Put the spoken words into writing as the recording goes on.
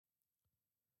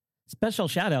Special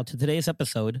shout out to today's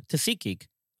episode to SeatGeek.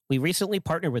 We recently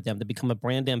partnered with them to become a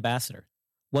brand ambassador.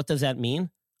 What does that mean?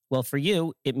 Well, for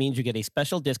you, it means you get a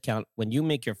special discount when you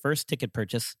make your first ticket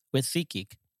purchase with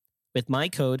SeatGeek. With my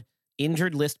code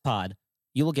InjuredListPod,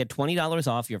 you will get $20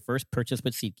 off your first purchase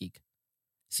with SeatGeek.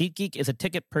 SeatGeek is a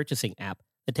ticket purchasing app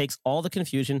that takes all the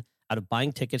confusion out of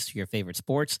buying tickets to your favorite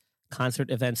sports, concert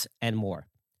events, and more.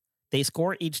 They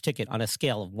score each ticket on a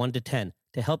scale of 1 to 10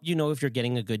 to help you know if you're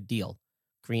getting a good deal.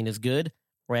 Green is good,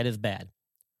 red is bad.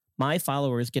 My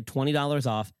followers get $20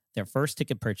 off their first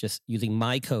ticket purchase using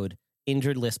my code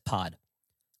InjuredListPod.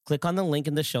 Click on the link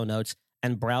in the show notes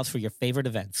and browse for your favorite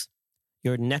events.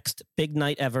 Your next big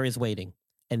night ever is waiting,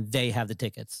 and they have the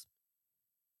tickets.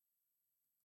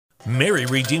 Mary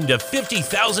redeemed a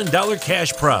 $50,000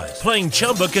 cash prize playing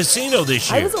Chumba Casino this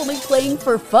year. I was only playing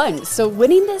for fun, so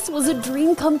winning this was a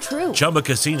dream come true. Chumba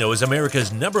Casino is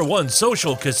America's #1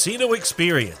 social casino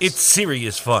experience. It's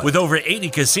serious fun. With over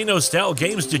 80 casino-style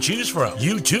games to choose from,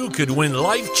 you too could win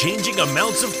life-changing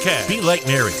amounts of cash. Be like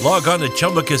Mary. Log on to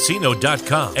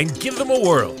ChumbaCasino.com and give them a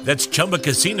whirl. That's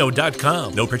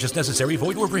ChumbaCasino.com. No purchase necessary.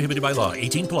 Void where prohibited by law.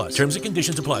 18 plus. Terms and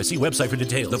conditions apply. See website for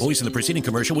details. The voice in the preceding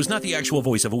commercial was not the actual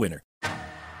voice of a winner.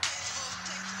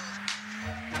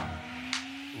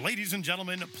 Ladies and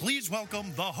gentlemen, please welcome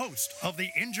the host of the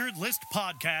Injured List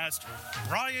podcast,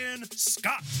 Brian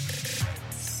Scott.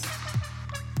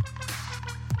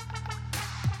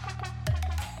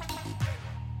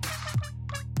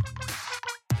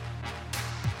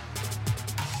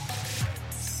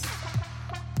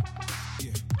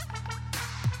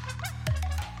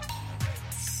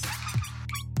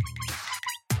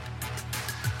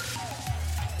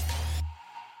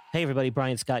 Hey everybody,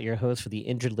 Brian Scott, your host for the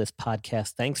Injured List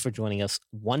podcast. Thanks for joining us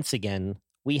once again.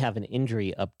 We have an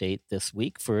injury update this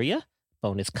week for you,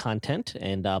 bonus content,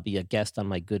 and I'll be a guest on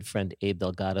my good friend Abe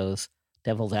Delgado's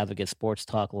Devil's Advocate Sports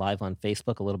Talk live on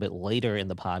Facebook a little bit later in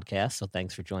the podcast, so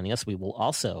thanks for joining us. We will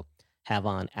also have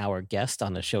on our guest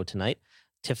on the show tonight,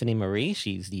 Tiffany Marie.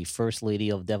 She's the first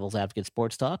lady of Devil's Advocate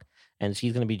Sports Talk, and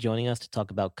she's going to be joining us to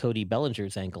talk about Cody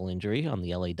Bellinger's ankle injury on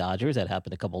the LA Dodgers. That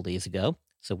happened a couple of days ago.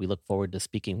 So we look forward to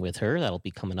speaking with her. That'll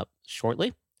be coming up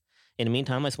shortly. In the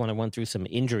meantime, I just want to run through some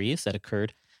injuries that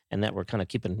occurred and that we're kind of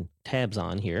keeping tabs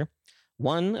on here.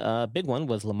 One big one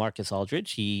was LaMarcus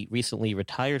Aldridge. He recently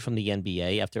retired from the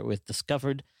NBA after it was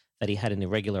discovered that he had an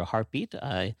irregular heartbeat.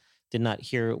 I did not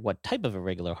hear what type of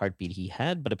irregular heartbeat he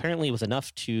had, but apparently it was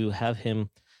enough to have him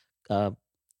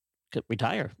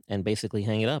retire and basically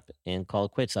hang it up and call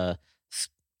it quits.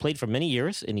 Played for many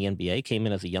years in the NBA, came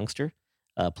in as a youngster,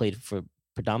 played for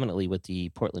predominantly with the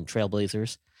Portland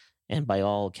Trailblazers, and by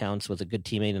all accounts was a good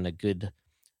teammate and a good,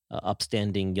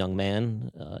 upstanding young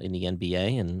man in the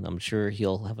NBA, and I'm sure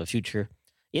he'll have a future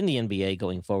in the NBA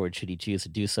going forward should he choose to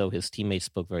do so. His teammates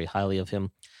spoke very highly of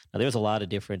him. Now, there's a lot of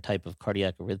different type of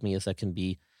cardiac arrhythmias that can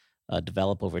be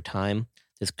develop over time.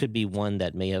 This could be one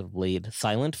that may have laid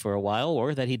silent for a while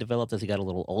or that he developed as he got a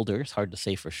little older. It's hard to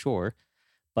say for sure,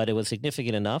 but it was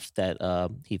significant enough that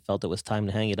he felt it was time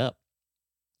to hang it up.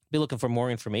 Be looking for more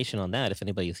information on that. If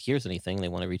anybody hears anything, they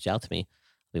want to reach out to me,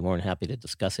 I'll be more than happy to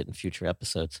discuss it in future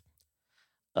episodes.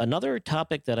 Another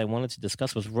topic that I wanted to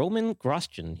discuss was Roman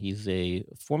Grosjean. He's a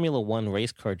Formula One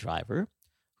race car driver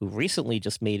who recently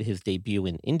just made his debut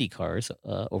in IndyCars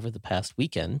over the past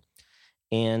weekend.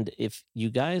 And if you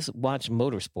guys watch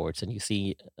motorsports and you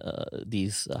see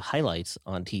these highlights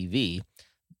on TV,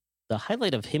 the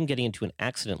highlight of him getting into an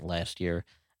accident last year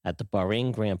at the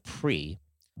Bahrain Grand Prix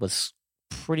was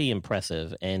pretty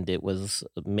impressive, and it was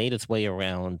made its way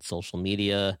around social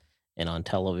media and on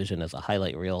television as a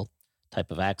highlight reel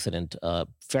type of accident.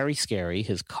 Very scary.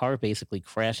 His car basically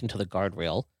crashed into the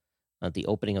guardrail at the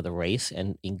opening of the race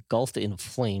and engulfed in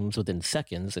flames within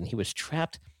seconds, and he was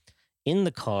trapped in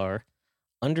the car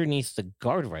underneath the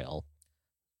guardrail.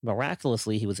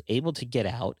 Miraculously, he was able to get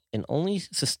out and only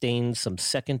sustained some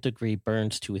second-degree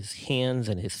burns to his hands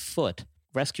and his foot.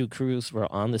 Rescue crews were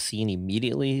on the scene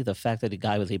immediately. The fact that the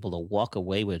guy was able to walk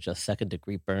away with just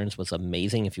second-degree burns was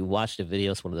amazing. If you watch the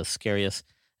video, it's one of the scariest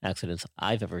accidents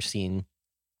I've ever seen.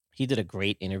 He did a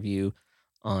great interview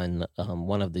on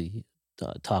one of the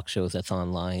talk shows that's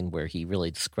online where he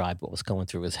really described what was going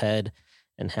through his head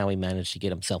and how he managed to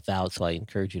get himself out. So I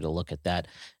encourage you to look at that.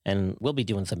 And we'll be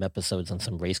doing some episodes on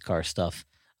some race car stuff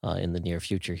in the near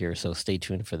future here, so stay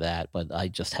tuned for that. But I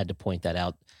just had to point that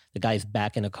out. The guy's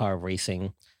back in a car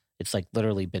racing. It's like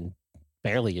literally been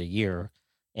barely a year,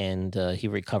 and he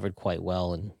recovered quite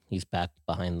well, and he's back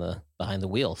behind the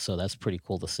wheel. So that's pretty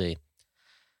cool to see.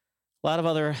 A lot of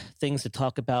other things to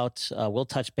talk about. We'll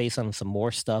touch base on some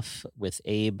more stuff with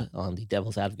Abe on the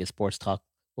Devil's Advocate Sports Talk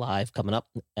live coming up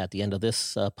at the end of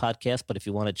this podcast. But if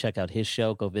you want to check out his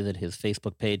show, go visit his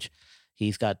Facebook page.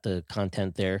 He's got the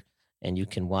content there, and you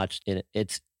can watch it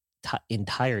its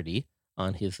entirety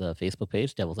on his Facebook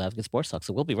page, Devil's Advocate Sports Talk.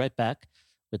 So we'll be right back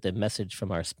with a message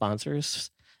from our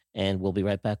sponsors, and we'll be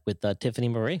right back with Tiffany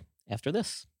Marie after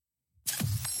this.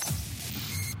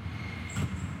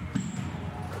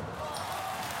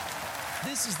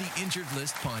 This is the Injured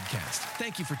List Podcast.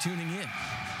 Thank you for tuning in.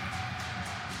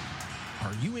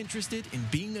 Are you interested in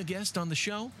being a guest on the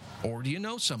show? Or do you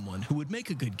know someone who would make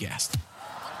a good guest?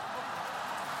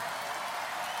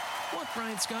 Want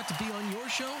Brian Scott to be on your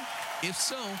show? If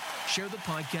so, share the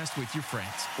podcast with your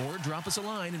friends or drop us a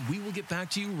line and we will get back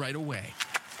to you right away.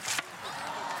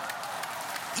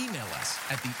 Email us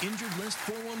at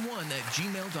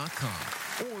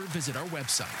theinjuredlist411@gmail.com or visit our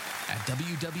website at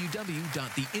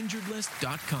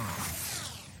www.theinjuredlist.com.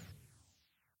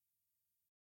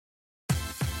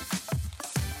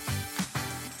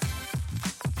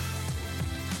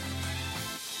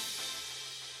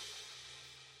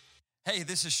 Hey,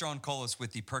 this is Sean Colas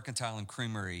with the Percentile and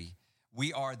Creamery.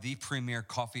 We are the premier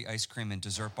coffee, ice cream, and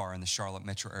dessert bar in the Charlotte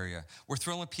metro area. We're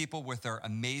thrilling people with our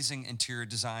amazing interior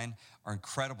design, our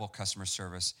incredible customer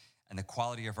service, and the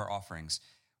quality of our offerings.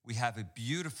 We have a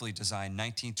beautifully designed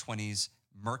 1920s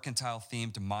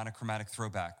mercantile-themed monochromatic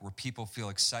throwback where people feel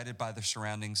excited by their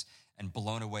surroundings and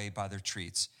blown away by their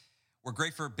treats. We're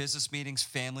great for business meetings,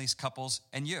 families, couples,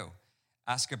 and you.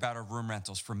 Ask about our room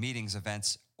rentals for meetings,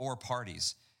 events, or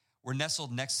parties. We're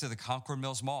nestled next to the Concord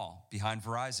Mills Mall, behind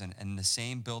Verizon, and in the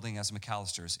same building as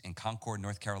McAllister's in Concord,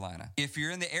 North Carolina. If you're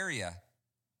in the area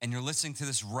and you're listening to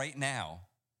this right now,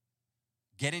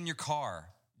 get in your car,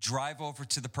 drive over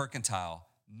to the Percentile,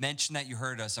 mention that you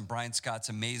heard us on Brian Scott's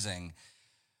amazing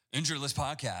Injured List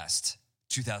Podcast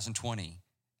 2020,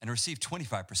 and receive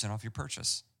 25% off your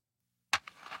purchase.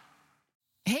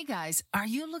 Hey guys, are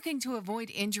you looking to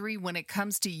avoid injury when it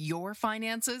comes to your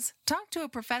finances? Talk to a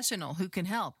professional who can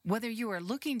help, whether you are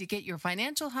looking to get your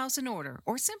financial house in order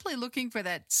or simply looking for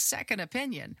that second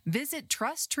opinion. Visit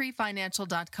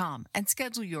TrustTreeFinancial.com and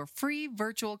schedule your free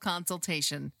virtual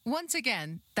consultation. Once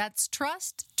again, that's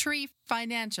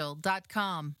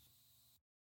TrustTreeFinancial.com.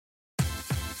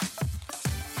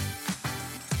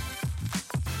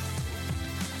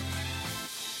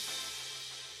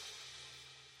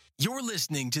 You're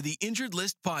listening to the Injured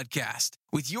List Podcast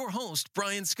with your host,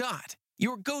 Brian Scott,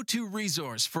 your go-to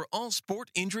resource for all sport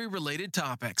injury-related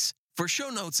topics. For show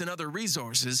notes and other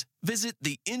resources, visit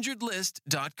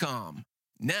theinjuredlist.com.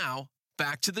 Now,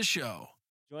 back to the show.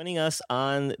 Joining us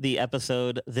on the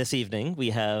episode this evening,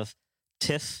 we have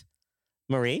Tiff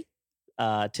Marie.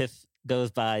 Tiff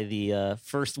goes by the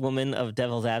first woman of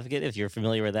Devil's Advocate, if you're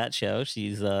familiar with that show.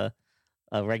 She's a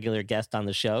regular guest on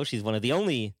the show. She's one of the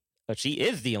only... She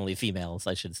is the only females,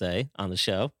 I should say, on the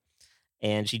show.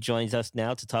 And she joins us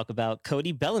now to talk about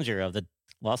Cody Bellinger of the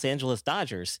Los Angeles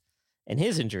Dodgers and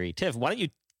his injury. Tiff, why don't you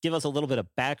give us a little bit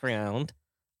of background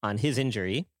on his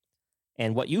injury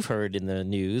and what you've heard in the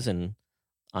news and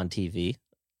on TV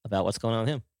about what's going on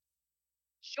with him?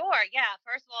 Sure. Yeah.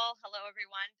 First of all, hello,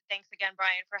 everyone. Thanks again,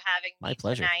 Brian, for having me. My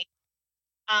pleasure. Tonight.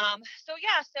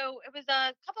 So it was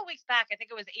a couple of weeks back. I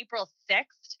think it was April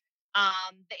 6th.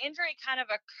 The injury kind of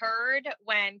occurred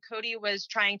when Cody was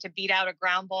trying to beat out a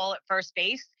ground ball at first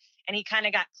base, and he kind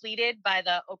of got cleated by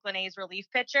the Oakland A's relief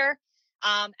pitcher.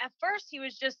 At first, he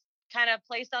was just kind of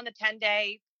placed on the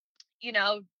 10-day,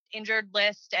 injured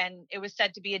list, and it was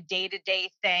said to be a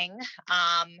day-to-day thing,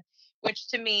 which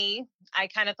to me, I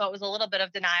kind of thought was a little bit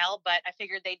of denial, but I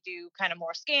figured they'd do kind of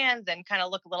more scans and kind of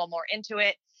look a little more into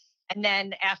it. And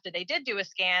then after they did do a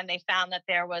scan, they found that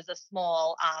there was a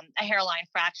small a hairline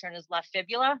fracture in his left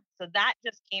fibula. So that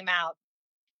just came out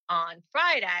on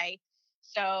Friday.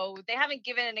 So they haven't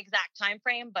given an exact time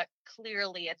frame, but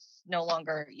clearly it's no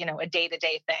longer, a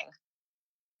day-to-day thing.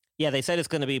 Yeah, they said it's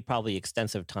going to be probably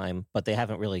extensive time, but they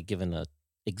haven't really given an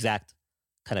exact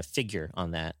kind of figure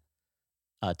on that,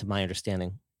 to my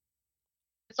understanding.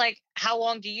 It's like, how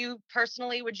long would you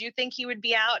think he would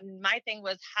be out? And my thing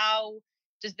was, how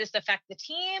does this affect the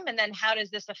team? And then how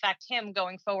does this affect him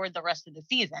going forward the rest of the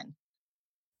season?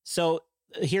 So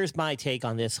here's my take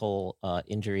on this whole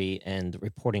injury and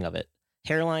reporting of it.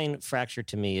 Hairline fracture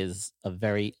to me is a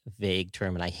very vague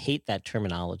term, and I hate that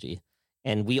terminology.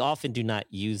 And we often do not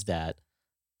use that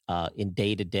in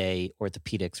day-to-day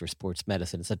orthopedics or sports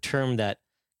medicine. It's a term that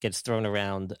gets thrown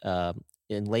around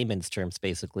in layman's terms,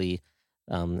 basically,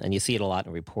 and you see it a lot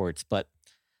in reports. But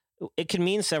it can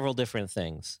mean several different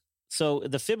things. So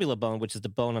the fibula bone, which is the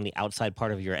bone on the outside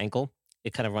part of your ankle,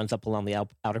 it kind of runs up along the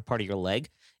outer part of your leg.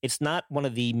 It's not one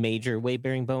of the major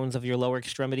weight-bearing bones of your lower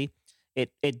extremity.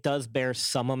 it does bear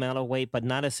some amount of weight, but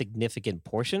not a significant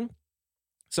portion.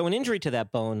 So an injury to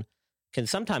that bone can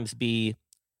sometimes be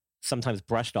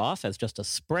brushed off as just a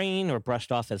sprain or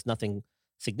brushed off as nothing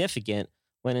significant,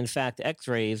 when in fact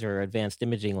X-rays or advanced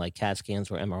imaging like CAT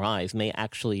scans or MRIs may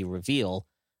actually reveal,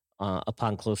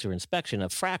 upon closer inspection, a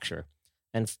fracture.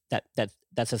 And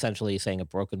that's essentially saying a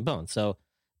broken bone. So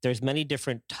there's many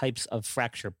different types of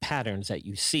fracture patterns that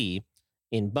you see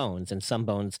in bones, and some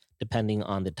bones, depending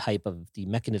on the type of the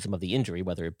mechanism of the injury,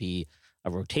 whether it be a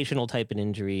rotational type of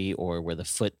injury or where the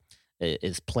foot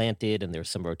is planted and there's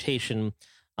some rotation,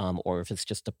 or if it's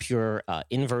just a pure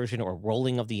inversion or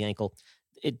rolling of the ankle,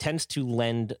 it tends to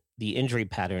lend the injury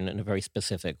pattern in a very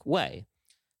specific way.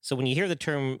 So when you hear the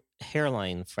term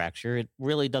hairline fracture, it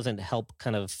really doesn't help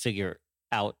kind of figure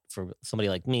out for somebody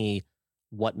like me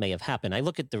what may have happened. I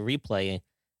look at the replay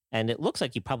and it looks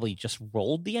like he probably just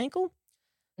rolled the ankle.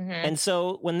 Mm-hmm. And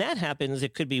so when that happens,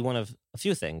 it could be one of a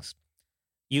few things.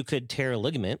 You could tear a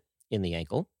ligament in the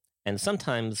ankle, and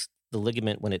sometimes the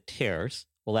ligament, when it tears,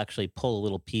 will actually pull a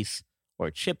little piece or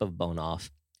a chip of bone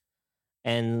off.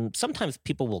 And sometimes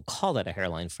people will call that a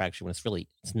hairline fracture when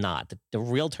it's not. The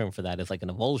real term for that is like an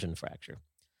avulsion fracture,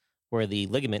 where the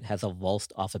ligament has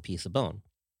avulsed off a piece of bone.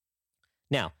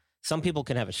 Now, some people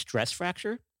can have a stress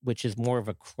fracture, which is more of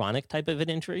a chronic type of an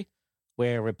injury,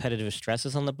 where repetitive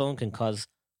stresses on the bone can cause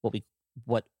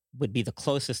what would be the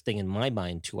closest thing in my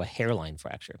mind to a hairline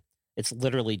fracture. It's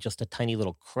literally just a tiny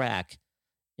little crack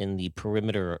in the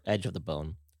perimeter edge of the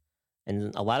bone.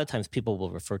 And a lot of times people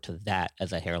will refer to that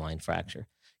as a hairline fracture.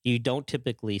 You don't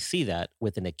typically see that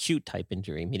with an acute type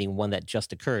injury, meaning one that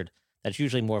just occurred. That's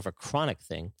usually more of a chronic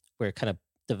thing where it kind of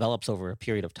develops over a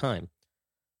period of time.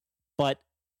 But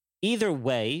either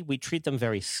way, we treat them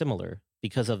very similar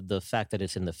because of the fact that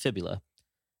it's in the fibula.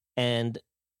 And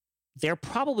they're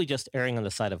probably just erring on the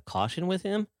side of caution with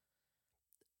him.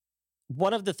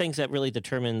 One of the things that really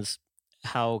determines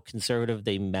how conservative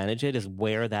they manage it is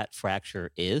where that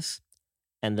fracture is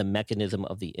and the mechanism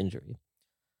of the injury.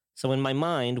 So in my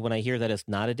mind, when I hear that it's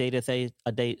not a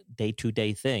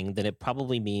day-to-day thing, then it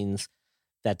probably means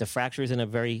that the fracture is in a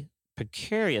very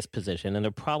precarious position, and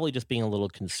they're probably just being a little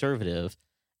conservative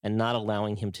and not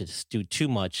allowing him to do too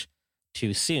much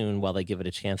too soon while they give it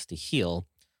a chance to heal,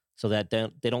 so that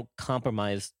they don't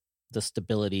compromise the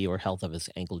stability or health of his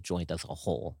ankle joint as a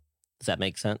whole. Does that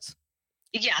make sense?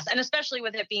 Yes, and especially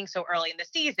with it being so early in the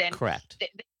season. Correct. They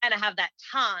kind of have that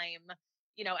time.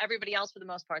 You know, everybody else for the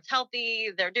most part is healthy.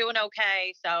 They're doing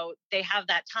okay. So they have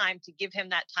that time to give him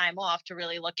that time off to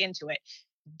really look into it.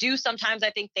 Sometimes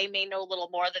I think they may know a little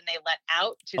more than they let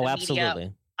out to the absolutely.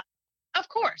 media. Of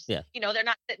course. Yeah. You know, they're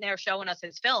not sitting there showing us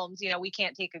his films. You know, we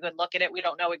can't take a good look at it. We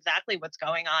don't know exactly what's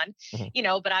going on, you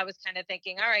know, but I was kind of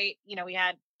thinking, all right, you know, we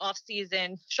had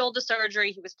off-season shoulder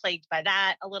surgery. He was plagued by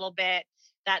that a little bit.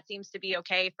 That seems to be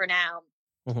okay for now.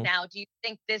 Mm-hmm. Now, do you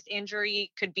think this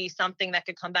injury could be something that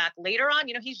could come back later on?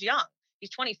 You know, he's young. He's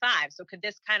 25. So could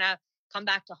this kind of come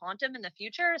back to haunt him in the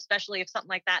future, especially if something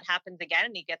like that happens again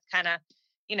and he gets kind of,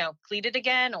 you know, cleated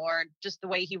again, or just the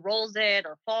way he rolls it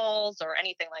or falls or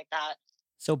anything like that?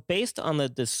 So based on the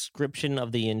description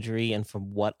of the injury and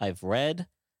from what I've read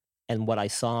and what I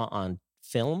saw on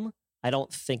film, I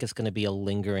don't think it's going to be a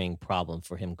lingering problem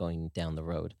for him going down the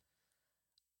road.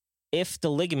 If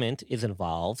the ligament is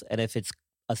involved, and if it's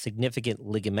a significant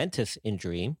ligamentous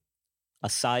injury,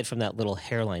 aside from that little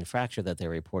hairline fracture that they're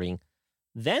reporting,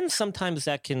 then sometimes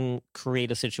that can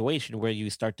create a situation where you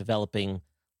start developing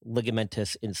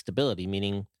ligamentous instability,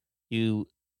 meaning you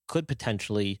could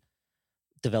potentially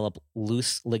develop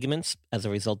loose ligaments as a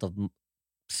result of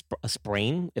a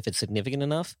sprain if it's significant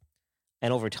enough.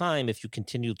 And over time, if you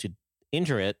continue to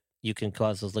injure it, you can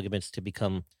cause those ligaments to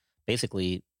become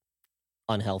basically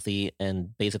unhealthy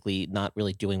and basically not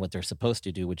really doing what they're supposed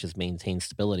to do, which is maintain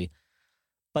stability.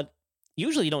 But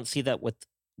usually you don't see that with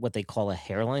what they call a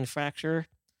hairline fracture.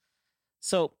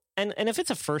 So, and if it's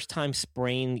a first-time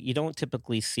sprain, you don't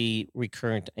typically see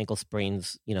recurrent ankle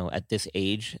sprains, you know, at this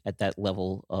age, at that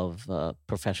level of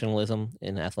professionalism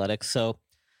in athletics. So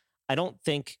I don't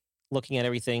think, looking at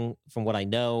everything from what I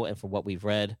know and from what we've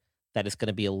read, that it's going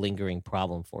to be a lingering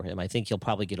problem for him. I think he'll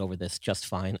probably get over this just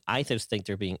fine. I just think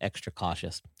they're being extra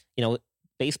cautious. You know,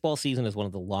 baseball season is one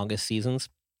of the longest seasons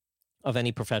of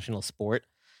any professional sport,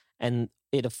 and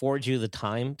it affords you the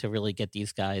time to really get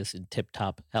these guys in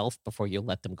tip-top health before you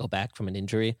let them go back from an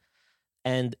injury.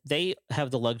 And they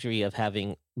have the luxury of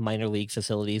having minor league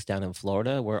facilities down in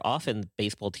Florida where often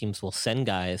baseball teams will send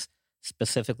guys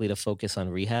specifically to focus on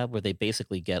rehab, where they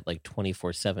basically get like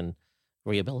 24/7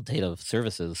 rehabilitative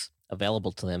services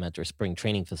available to them at their spring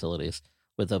training facilities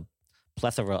with a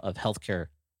plethora of healthcare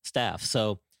staff.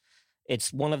 So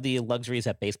it's one of the luxuries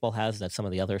that baseball has that some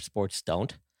of the other sports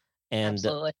don't.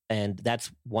 Absolutely. And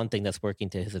that's one thing that's working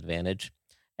to his advantage.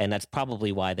 And that's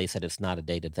probably why they said it's not a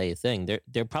day-to-day thing.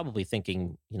 They're probably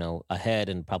thinking, ahead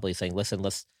and probably saying, listen,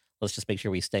 let's just make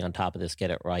sure we stay on top of this, get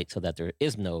it right, so that there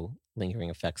is no lingering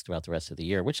effects throughout the rest of the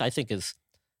year, which I think is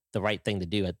the right thing to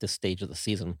do at this stage of the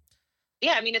season.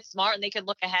 Yeah, I mean, it's smart, and they could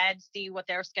look ahead, see what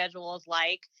their schedule is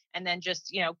like, and then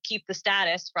just, keep the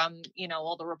status from,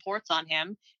 all the reports on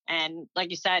him. And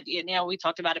like you said, we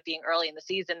talked about it being early in the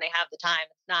season. They have the time.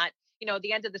 It's not,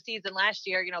 the end of the season last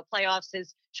year, playoffs,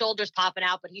 his shoulders popping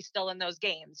out, but he's still in those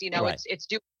games. Right. It's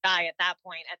do or die at that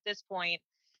point. At this point,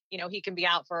 he can be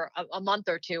out for a month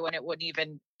or two, and it wouldn't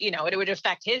even, it would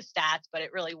affect his stats, but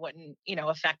it really wouldn't,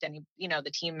 affect any,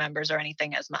 the team members or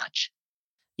anything as much.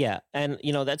 Yeah. And,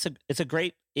 it's a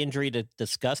great injury to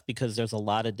discuss because there's a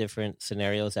lot of different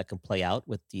scenarios that can play out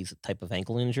with these type of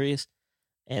ankle injuries.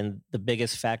 And the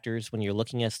biggest factors when you're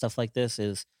looking at stuff like this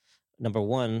is, number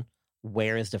one,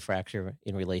 where is the fracture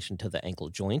in relation to the ankle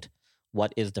joint?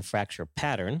 What is the fracture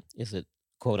pattern? Is it,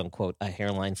 quote unquote, a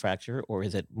hairline fracture, or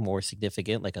is it more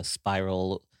significant, like a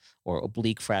spiral or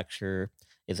oblique fracture?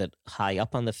 Is it high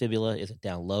up on the fibula? Is it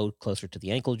down low, closer to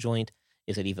the ankle joint?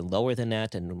 Is it even lower than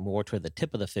that and more toward the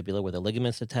tip of the fibula where the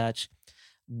ligaments attach?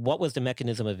 What was the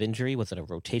mechanism of injury? Was it a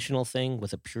rotational thing?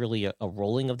 Was it purely a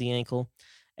rolling of the ankle?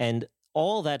 And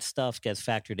all that stuff gets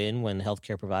factored in when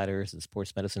healthcare providers and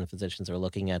sports medicine physicians are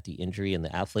looking at the injury in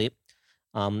the athlete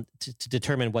to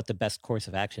determine what the best course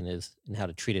of action is and how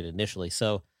to treat it initially.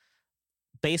 So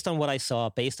based on what I saw,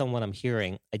 based on what I'm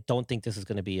hearing, I don't think this is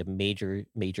going to be a major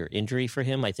injury for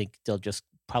him. I think they'll just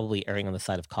probably erring on the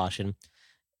side of caution.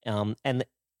 And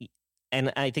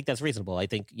I think that's reasonable. I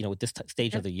think, at this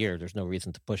stage of the year, there's no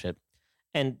reason to push it.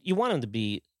 And you want him to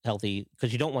be healthy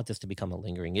because you don't want this to become a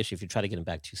lingering issue. If you try to get him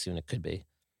back too soon, it could be.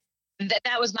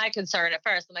 That was my concern at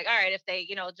first. I'm like, all right, if they,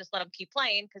 just let him keep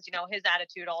playing, because, his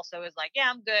attitude also is like, yeah,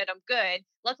 I'm good.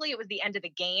 Luckily, it was the end of the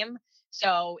game.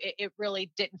 So it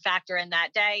really didn't factor in that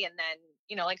day. And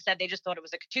then, like I said, they just thought it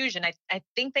was a contusion. I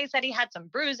think they said he had some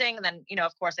bruising. And then,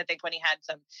 of course, I think when he had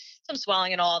some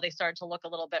swelling and all, they started to look a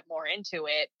little bit more into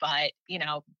it. But,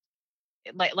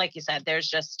 like you said,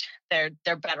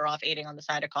 they're better off aiding on the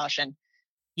side of caution.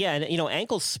 Yeah, and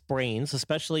ankle sprains,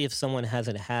 especially if someone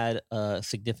hasn't had a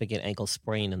significant ankle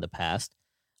sprain in the past,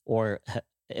 or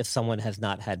if someone has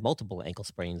not had multiple ankle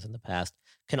sprains in the past,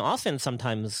 can often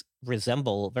sometimes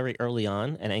resemble very early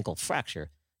on an ankle fracture.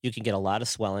 You can get a lot of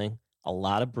swelling, a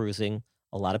lot of bruising,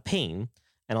 a lot of pain,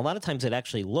 and a lot of times it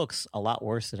actually looks a lot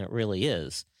worse than it really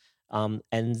is.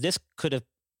 And this could have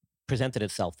presented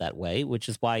itself that way, which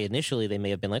is why initially they may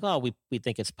have been like, oh, we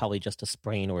think it's probably just a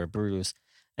sprain or a bruise.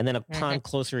 And then upon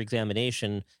closer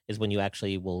examination is when you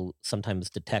actually will sometimes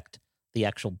detect the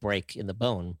actual break in the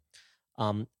bone.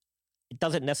 It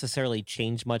doesn't necessarily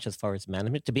change much as far as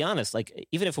management. To be honest, like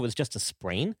even if it was just a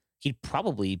sprain, he'd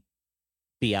probably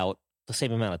be out the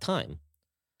same amount of time.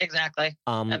 Exactly.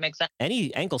 That makes sense.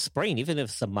 Any ankle sprain, even if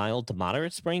it's a mild to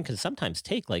moderate sprain, can sometimes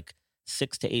take like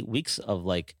 6 to 8 weeks of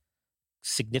like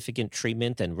significant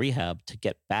treatment and rehab to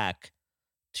get back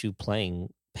to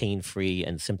playing pain-free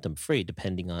and symptom-free,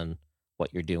 depending on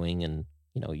what you're doing and,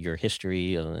 your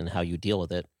history and how you deal with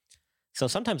it. So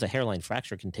sometimes a hairline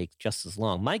fracture can take just as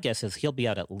long. My guess is he'll be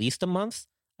out at least a month.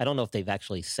 I don't know if they've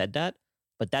actually said that,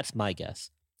 but that's my guess.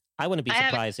 I wouldn't be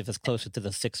surprised if it's closer to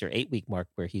the 6 or 8 week mark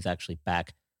where he's actually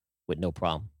back with no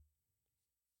problem.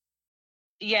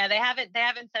 Yeah, they haven't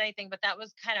said anything, but that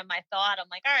was kind of my thought. I'm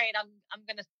like, all right, I'm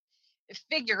going to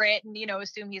figure it and,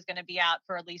 assume he's going to be out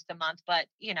for at least a month, but,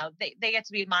 they get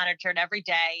to be monitored every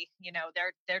day.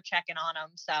 They're checking on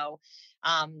them. So,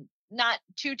 not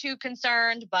too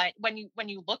concerned, but when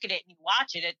you look at it and you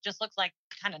watch it, it just looks like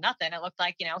kind of nothing. It looked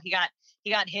like,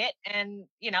 he got hit and,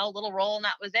 a little roll and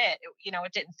that was it.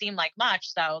 It didn't seem like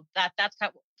much. So that's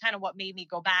kind of what made me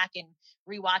go back and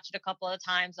rewatch it a couple of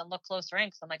times and look closer in.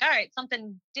 Cause I'm like, all right,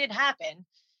 something did happen.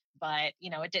 But,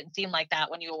 it didn't seem like that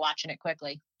when you were watching it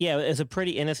quickly. Yeah, it was a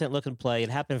pretty innocent looking play. It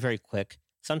happened very quick.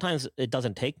 Sometimes it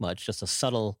doesn't take much, just a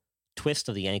subtle twist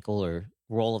of the ankle or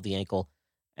roll of the ankle.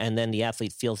 And then the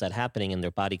athlete feels that happening and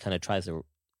their body kind of tries to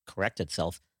correct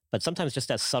itself. But sometimes just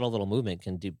that subtle little movement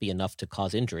can be enough to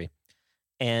cause injury.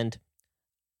 And,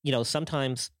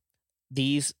 sometimes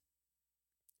these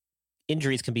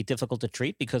injuries can be difficult to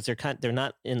treat because they're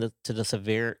not to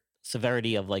the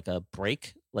severity of like a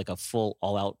break, like a full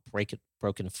all-out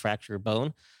broken fracture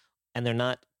bone, and they're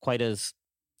not quite as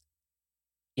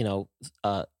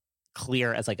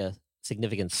clear as like a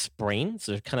significant sprain,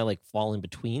 so they're kind of like fall in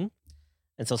between.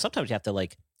 And so sometimes you have to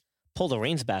like pull the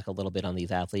reins back a little bit on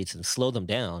these athletes and slow them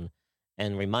down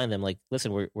and remind them, like,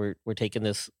 listen, we're taking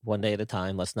this one day at a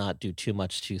time. Let's not do too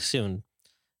much too soon,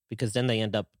 because then they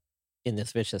end up in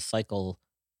this vicious cycle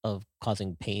of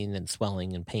causing pain and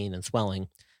swelling and pain and swelling.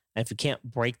 And if you can't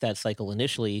break that cycle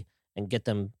initially and get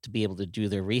them to be able to do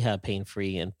their rehab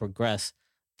pain-free and progress,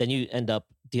 then you end up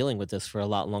dealing with this for a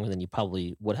lot longer than you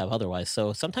probably would have otherwise.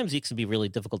 So sometimes it can be really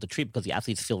difficult to treat because the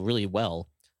athletes feel really well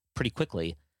pretty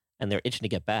quickly and they're itching to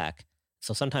get back.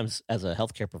 So sometimes as a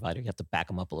healthcare provider, you have to back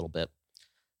them up a little bit.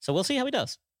 So we'll see how he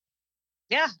does.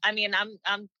 Yeah, I mean, I'm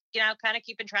kind of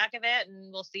keeping track of it,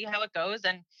 and we'll see how it goes.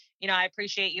 And, I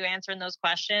appreciate you answering those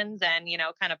questions and,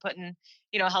 kind of putting,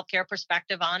 healthcare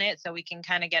perspective on it so we can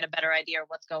kind of get a better idea of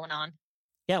what's going on.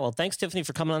 Yeah, well, thanks, Tiffany,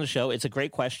 for coming on the show. It's a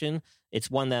great question.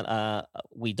 It's one that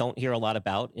we don't hear a lot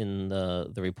about in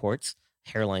the reports,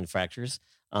 hairline fractures.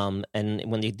 And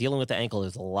when you're dealing with the ankle,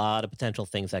 there's a lot of potential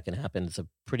things that can happen. It's a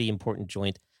pretty important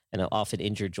joint and an often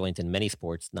injured joint in many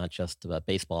sports, not just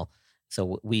baseball.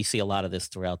 So we see a lot of this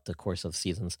throughout the course of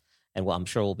seasons. And I'm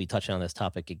sure we'll be touching on this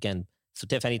topic again. So,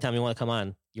 Tiff, anytime you want to come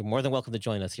on, you're more than welcome to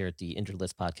join us here at the Injured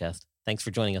List podcast. Thanks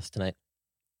for joining us tonight.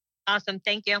 Awesome.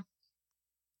 Thank you.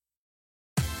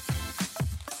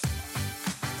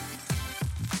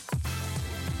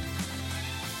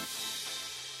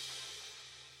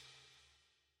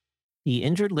 The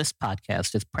Injured List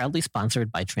podcast is proudly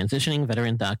sponsored by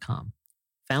TransitioningVeteran.com.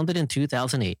 Founded in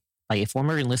 2008 by a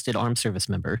former enlisted armed service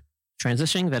member,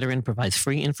 Transitioning Veteran provides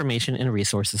free information and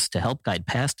resources to help guide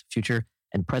past, future,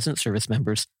 and present service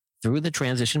members through the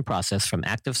transition process from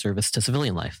active service to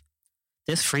civilian life.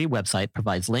 This free website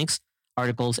provides links,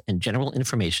 articles, and general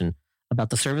information about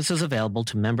the services available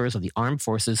to members of the armed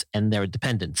forces and their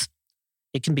dependents.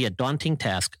 It can be a daunting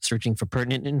task searching for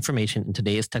pertinent information in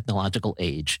today's technological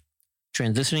age.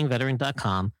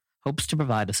 TransitioningVeteran.com hopes to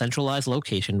provide a centralized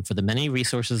location for the many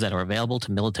resources that are available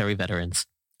to military veterans.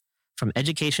 From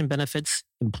education benefits,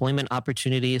 employment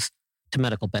opportunities, to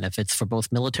medical benefits for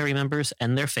both military members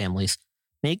and their families,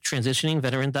 make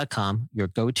TransitioningVeteran.com your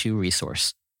go-to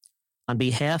resource. On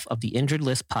behalf of the Injured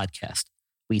List podcast,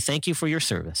 we thank you for your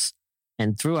service.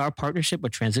 And through our partnership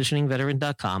with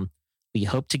TransitioningVeteran.com, we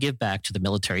hope to give back to the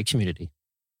military community.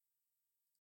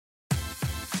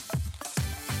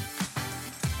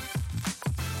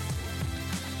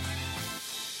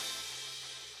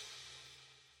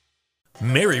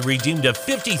 Mary redeemed a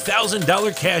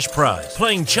 $50,000 cash prize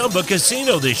playing Chumba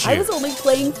Casino this year. I was only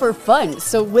playing for fun,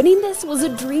 so winning this was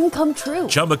a dream come true.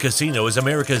 Chumba Casino is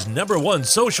America's #1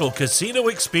 social casino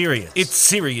experience. It's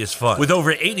serious fun. With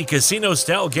over 80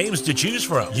 casino-style games to choose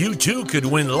from, you too could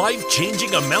win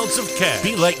life-changing amounts of cash.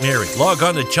 Be like Mary. Log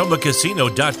on to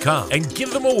ChumbaCasino.com and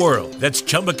give them a whirl. That's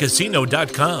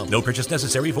ChumbaCasino.com. No purchase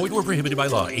necessary. Void where prohibited by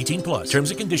law. 18 plus. Terms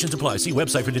and conditions apply. See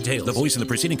website for details. The voice in the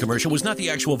preceding commercial was not the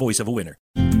actual voice of a winner.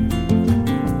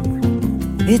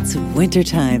 It's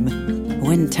wintertime.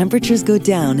 When temperatures go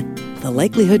down, the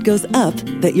likelihood goes up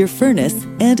that your furnace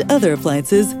and other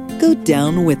appliances go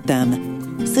down with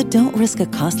them. So don't risk a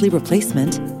costly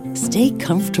replacement. Stay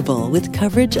comfortable with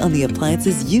coverage on the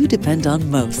appliances you depend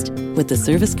on most with the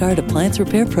Service Guard Appliance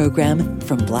Repair Program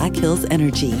from Black Hills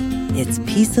Energy. It's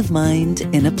peace of mind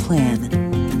in a plan.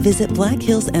 Visit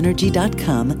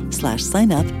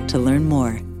blackhillsenergy.com/sign up to learn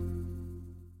more.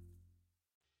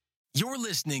 You're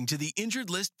listening to the Injured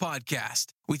List podcast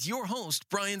with your host,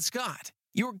 Brian Scott,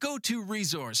 your go-to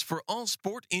resource for all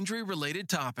sport injury-related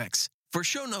topics. For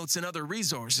show notes and other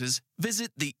resources,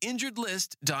 visit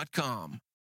theinjuredlist.com.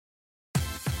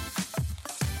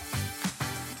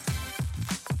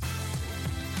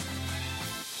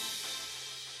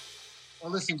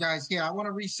 Well, listen, guys, I want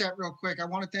to reset real quick. I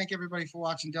want to thank everybody for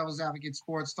watching Devil's Advocate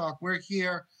Sports Talk. We're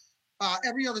here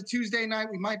every other Tuesday night.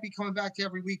 We might be coming back to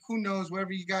every week. Who knows?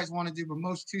 Whatever you guys want to do. But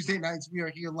most Tuesday nights, we are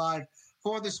here live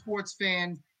for the sports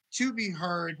fan to be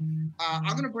heard.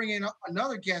 I'm going to bring in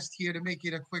another guest here to make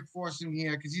it a quick foursome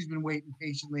here because he's been waiting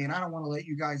patiently, and I don't want to let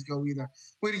you guys go either.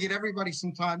 We're going to get everybody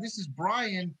some time. This is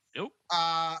Brian. Nope.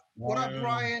 What up,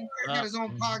 Brian? He's got his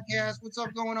own podcast. What's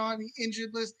up going on? The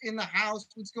Injured List in the house.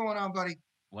 What's going on, buddy?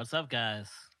 What's up, guys?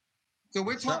 So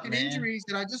we're talking injuries,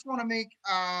 and I just want to make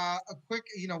a quick,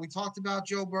 we talked about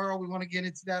Joe Burrow. We want to get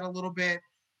into that a little bit.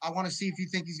 I want to see if you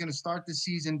think he's going to start this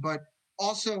season, but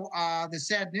also the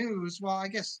sad news, well, I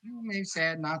guess maybe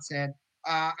sad, not sad.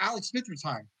 Alex Smith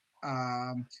retired.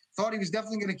 Thought he was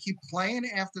definitely going to keep playing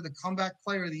after the comeback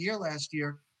player of the year last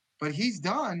year, but he's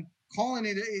done. Calling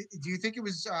it, do you think it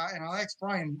was, and I'll ask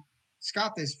Brian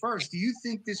Scott this first, do you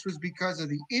think this was because of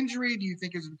the injury? Do you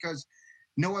think it was because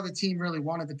no other team really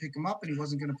wanted to pick him up and he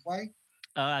wasn't going to play?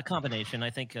 A combination. I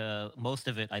think most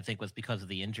of it, was because of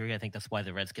the injury. I think that's why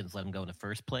the Redskins let him go in the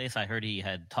first place. I heard he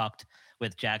had talked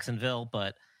with Jacksonville,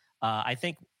 but I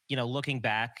think, looking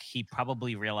back, he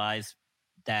probably realized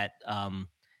that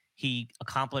he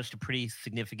accomplished a pretty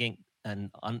significant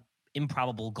and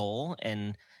improbable goal,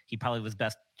 and he probably was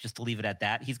best just to leave it at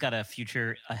that. He's got a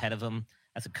future ahead of him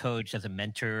as a coach, as a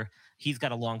mentor. He's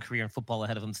got a long career in football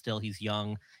ahead of him still. He's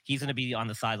young. He's going to be on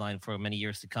the sideline for many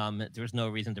years to come. There's no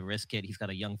reason to risk it. He's got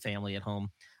a young family at home.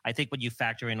 I think when you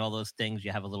factor in all those things,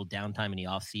 you have a little downtime in the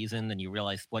offseason, and you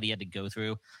realize what he had to go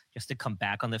through just to come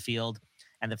back on the field.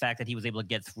 And the fact that he was able to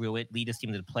get through it, lead his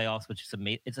team to the playoffs, which is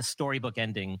it's a storybook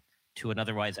ending to an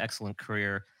otherwise excellent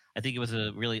career. I think it was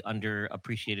a really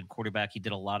underappreciated quarterback. He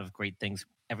did a lot of great things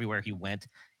everywhere he went.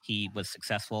 He was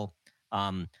successful.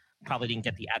 Probably didn't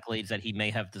get the accolades that he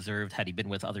may have deserved had he been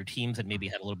with other teams and maybe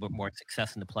had a little bit more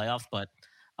success in the playoffs. But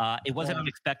it wasn't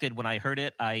unexpected when I heard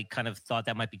it. I kind of thought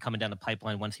that might be coming down the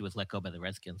pipeline once he was let go by the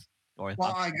Redskins.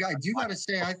 I do got to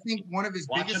say, I think one of his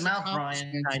biggest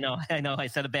accomplishments. I know. I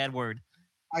said a bad word.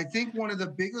 I think one of the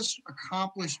biggest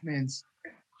accomplishments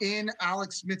in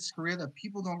Alex Smith's career that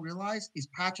people don't realize is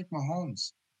Patrick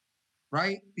Mahomes,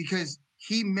 right? Because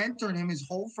he mentored him his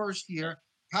whole first year.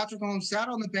 Patrick Mahomes sat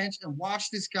on the bench and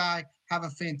watched this guy have a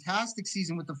fantastic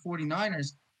season with the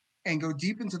 49ers and go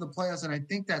deep into the playoffs. And I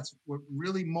think that's what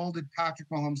really molded Patrick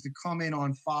Mahomes to come in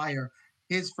on fire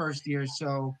his first year.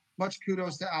 So much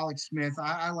kudos to Alex Smith.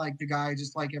 I like the guy. I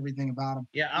just like everything about him.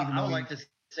 Yeah, I would like to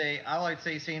say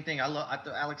the same thing. I thought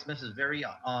Alex Smith is very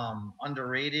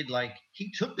underrated. Like, he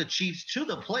took the Chiefs to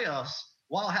the playoffs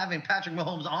while having Patrick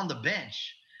Mahomes on the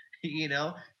bench.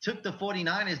 Took the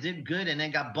 49ers, did good, and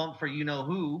then got bumped for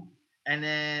who, and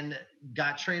then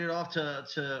got traded off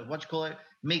to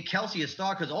make Kelsey a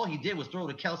star, because all he did was throw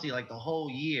to Kelsey like the whole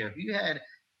year. If you had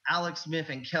Alex Smith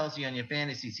and Kelsey on your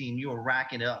fantasy team, you were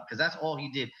racking it up, because that's all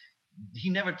he did. He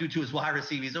never threw to his wide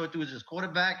receiver. He threw to his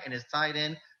quarterback and his tight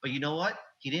end. But you know what?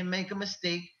 He didn't make a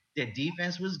mistake. Their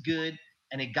defense was good,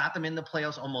 and it got them in the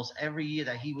playoffs almost every year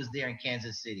that he was there in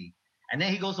Kansas City. And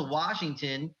then he goes to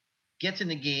Washington, gets in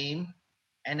the game,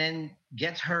 and then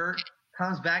gets hurt,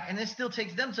 comes back, and then still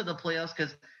takes them to the playoffs,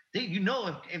 because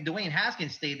if Dwayne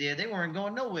Haskins stayed there, they weren't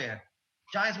going nowhere.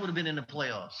 Giants would have been in the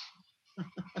playoffs.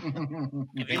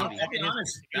 If you look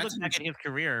back at his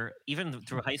career, even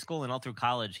through high school and all through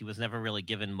college, he was never really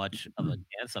given much of a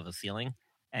chance of a ceiling,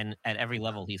 and at every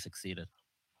level he succeeded.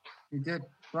 He did.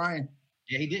 Brian.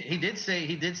 Yeah, he did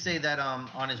say that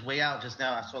on his way out just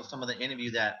now. I saw some of the interview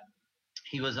that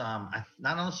he was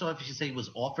not sure if you should say he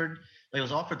was offered, but he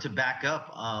was offered to back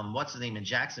up what's his name in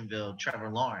Jacksonville, Trevor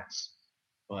Lawrence,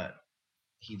 but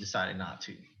he decided not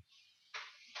to.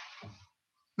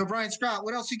 So Brian Scott,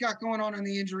 what else you got going on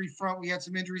the injury front? We had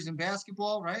some injuries in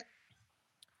basketball, right?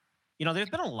 There's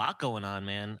been a lot going on,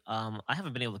 man. I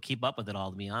haven't been able to keep up with it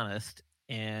all, to be honest.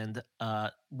 And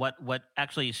what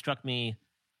actually struck me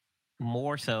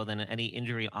more so than any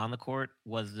injury on the court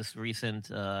was this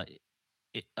recent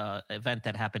event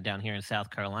that happened down here in South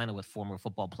Carolina with former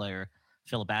football player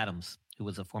Phillip Adams, who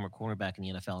was a former cornerback in the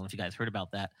NFL. I don't know if you guys heard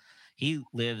about that. He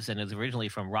lives and is originally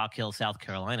from Rock Hill, South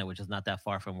Carolina, which is not that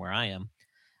far from where I am.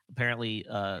 Apparently,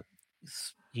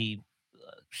 he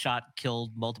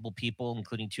killed multiple people,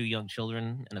 including 2 young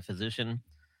children and a physician,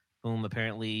 whom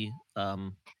apparently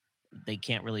they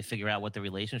can't really figure out what the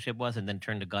relationship was, and then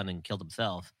turned a gun and killed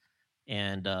himself.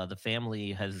 And the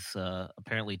family has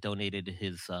apparently donated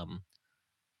his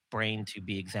brain to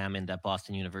be examined at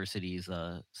Boston University's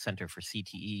Center for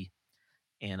CTE.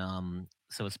 And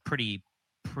so it's pretty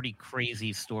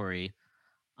crazy story.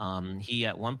 He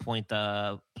at one point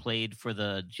played for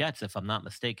the Jets, if I'm not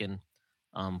mistaken,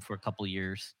 for a couple of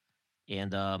years.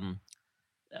 And it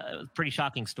was a pretty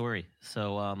shocking story.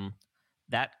 So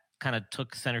that kind of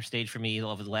took center stage for me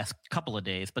over the last couple of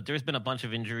days. But there's been a bunch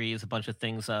of injuries, a bunch of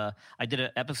things. I did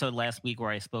an episode last week where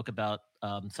I spoke about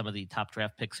some of the top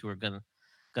draft picks who are going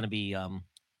to be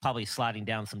probably sliding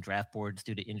down some draft boards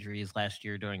due to injuries last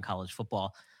year during college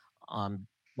football.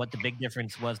 What the big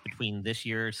difference was between this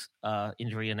year's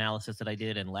injury analysis that I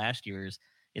did and last year's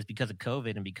is because of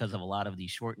COVID and because of a lot of the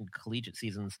shortened collegiate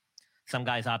seasons. Some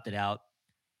guys opted out.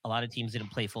 A lot of teams didn't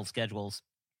play full schedules.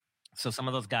 So some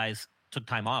of those guys took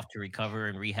time off to recover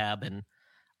and rehab, and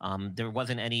there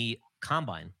wasn't any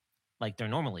combine like there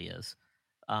normally is.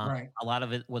 Right. A lot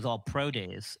of it was all pro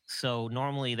days. So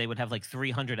normally they would have like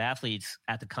 300 athletes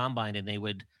at the combine, and they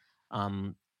would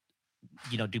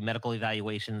do medical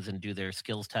evaluations and do their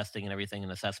skills testing and everything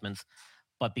and assessments.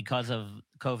 But because of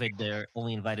COVID, they're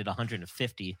only invited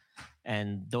 150.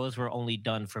 And those were only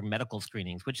done for medical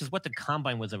screenings, which is what the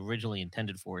combine was originally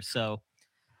intended for. So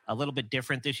a little bit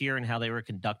different this year in how they were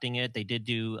conducting it. They did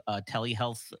do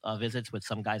telehealth visits with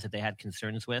some guys that they had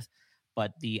concerns with,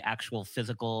 but the actual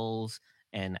physicals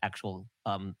and actual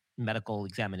medical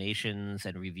examinations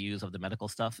and reviews of the medical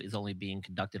stuff is only being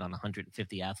conducted on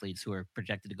 150 athletes who are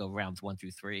projected to go rounds 1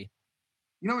 through 3.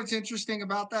 You know what's interesting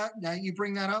about that? Now you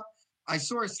bring that up. I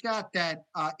saw a stat that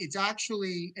it's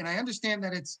actually, and I understand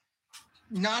that it's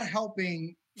not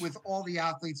helping with all the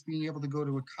athletes being able to go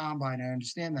to a combine. I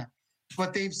understand that.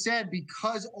 But they've said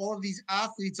because all of these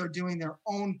athletes are doing their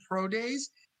own pro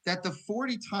days, that the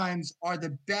 40 times are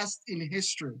the best in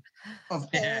history of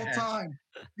all time.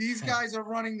 These guys are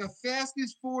running the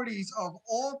fastest 40s of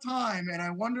all time. And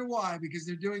I wonder why, because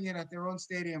they're doing it at their own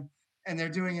stadium and they're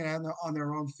doing it on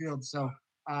their own field. So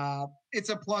it's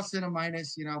a plus and a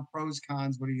minus, pros,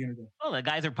 cons. What are you going to do?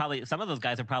 Well, some of those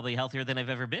guys are probably healthier than they've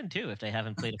ever been too, if they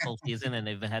haven't played a full season and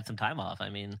they've had some time off.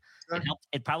 I mean,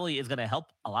 it probably is going to help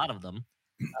a lot of them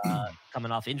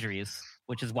coming off injuries,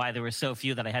 which is why there were so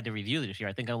few that I had to review this year.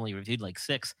 I think I only reviewed like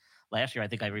 6. Last year, I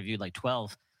think I reviewed like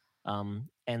 12. And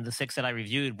the 6 that I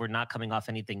reviewed were not coming off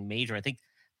anything major. I think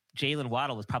Jalen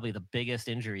Waddle was probably the biggest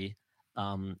injury.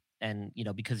 And,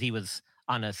 because he was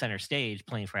on a center stage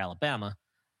playing for Alabama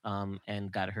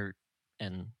and got hurt.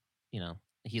 And,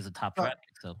 he's a top draft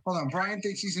pick. So hold on. Brian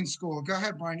thinks he's in school. Go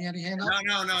ahead, Brian. You had a hand up?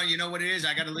 No. You know what it is?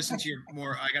 I got to listen to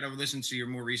your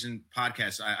more recent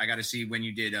podcast. I got to see when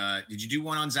you did you do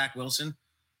one on Zach Wilson?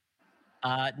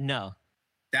 No.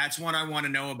 That's one I want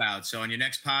to know about. So on your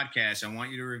next podcast, I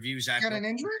want you to review Zach got an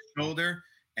injury? Shoulder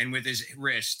and with his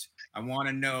wrist. I want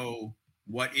to know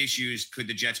what issues could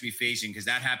the Jets be facing, because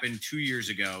that happened 2 years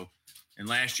ago. And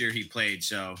last year he played.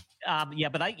 So but you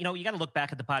got to look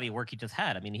back at the body of work he just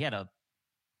had. I mean,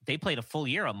 they played a full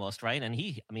year almost, right? And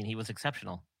he was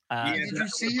exceptional. Did you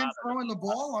see him throwing the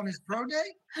ball on his pro day?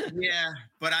 Yeah,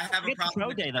 but I have a problem.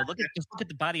 Pro day though. Look at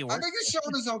the body of work. I think his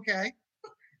shoulder's okay.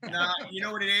 No, you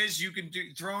know what it is? You can do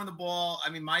throwing the ball. I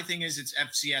mean, my thing is it's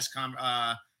FCS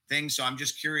thing. So I'm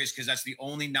just curious, because that's the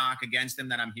only knock against him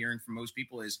that I'm hearing from most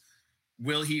people is,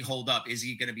 will he hold up? Is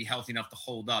he going to be healthy enough to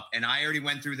hold up? And I already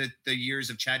went through the years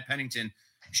of Chad Pennington,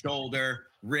 shoulder,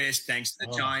 wrist, thanks to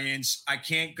the Giants. I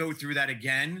can't go through that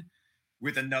again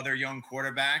with another young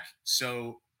quarterback.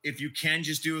 So if you can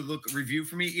just do a review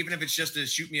for me, even if it's just to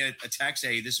shoot me a text,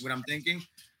 hey, this is what I'm thinking,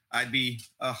 I'd be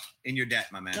in your debt,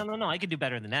 my man. No. I could do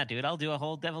better than that, dude. I'll do a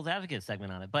whole Devil's Advocate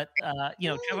segment on it. But,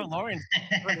 Trevor Lawrence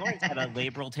had a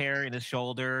labral tear in his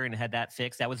shoulder and had that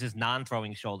fixed. That was his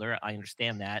non-throwing shoulder. I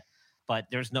understand that. But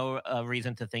there's no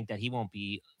reason to think that he won't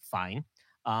be fine.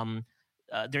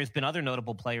 There's been other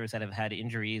notable players that have had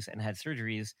injuries and had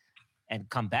surgeries and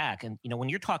come back. And, when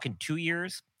you're talking 2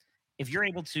 years, if you're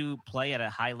able to play at a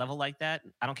high level like that,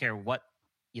 I don't care what,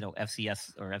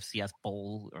 FCS or FCS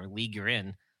bowl or league you're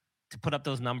in, to put up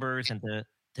those numbers and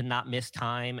to not miss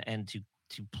time and to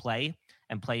play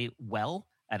and play well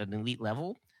at an elite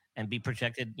level and be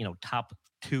projected, top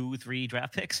 2-3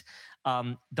 draft picks.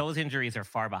 Those injuries are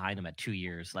far behind him at 2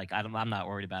 years. Like I'm not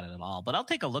worried about it at all, but I'll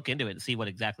take a look into it and see what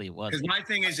exactly it was. Because my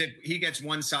thing is, if he gets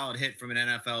one solid hit from an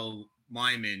NFL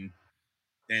lineman,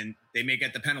 then they may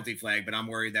get the penalty flag, but I'm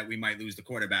worried that we might lose the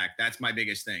quarterback. That's my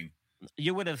biggest thing.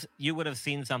 You would have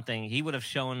seen something. He would have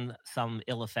shown some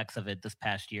ill effects of it this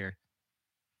past year.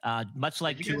 Much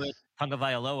like Tua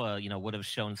Tagovailoa, would have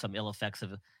shown some ill effects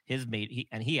of his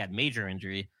he had major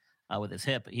injury with his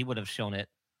hip. He would have shown it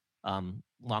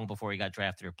long before he got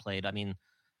drafted or played. I mean,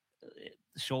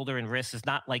 shoulder and wrist is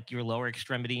not like your lower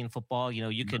extremity in football.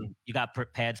 You got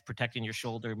pads protecting your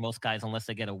shoulder. Most guys, unless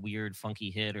they get a weird,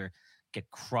 funky hit or get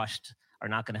crushed, are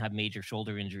not going to have major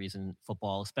shoulder injuries in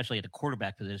football, especially at the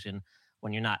quarterback position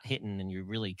when you're not hitting and you're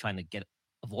really trying to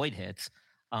avoid hits.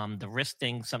 The wrist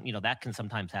thing, that can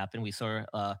sometimes happen. We saw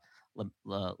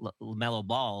LaMelo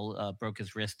Ball broke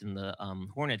his wrist in the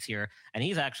Hornets here, and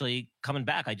he's actually coming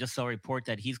back. I just saw a report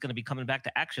that he's going to be coming back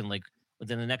to action like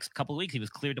within the next couple of weeks. He was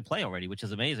cleared to play already, which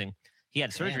is amazing. He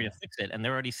had surgery to fix it, and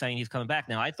they're already saying he's coming back.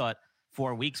 Now, I thought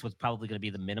 4 weeks was probably going to be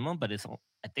the minimum, but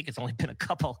I think it's only been a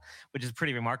couple, which is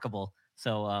pretty remarkable.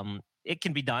 So it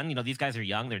can be done. These guys are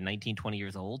young. They're 19, 20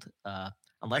 years old.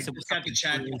 Unless it was got the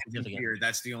Chad Pennington fear.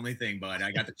 That's the only thing, bud.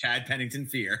 I got the Chad Pennington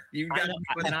fear.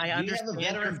 I understand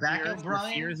veteran backup,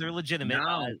 Brian. Fears are legitimate.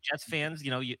 No. Jets fans,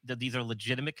 these are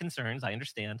legitimate concerns. I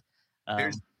understand.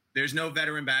 There's no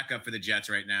veteran backup for the Jets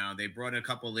right now. They brought a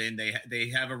couple in. They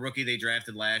have a rookie they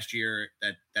drafted last year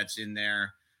that's in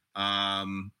there.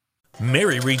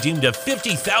 Mary redeemed a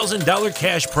 $50,000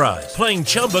 cash prize playing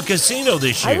Chumba Casino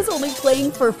this year. I was only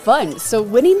playing for fun, so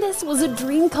winning this was a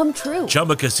dream come true.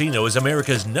 Chumba Casino is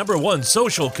America's #1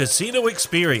 social casino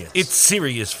experience. It's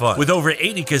serious fun. With over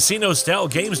 80 casino-style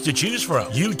games to choose from,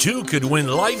 you too could win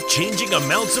life-changing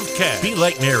amounts of cash. Be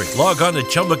like Mary. Log on to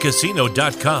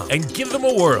ChumbaCasino.com and give them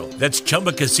a whirl. That's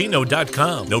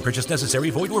ChumbaCasino.com. No purchase necessary.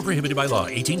 Void where prohibited by law.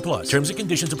 18+. Terms and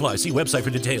conditions apply. See website for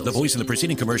details. The voice in the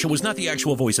preceding commercial was not the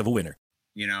actual voice of a winner.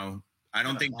 You know, I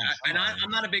don't think,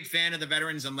 I'm not a big fan of the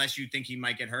veterans unless you think he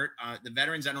might get hurt. The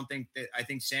veterans, I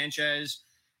think Sanchez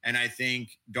and I think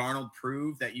Darnold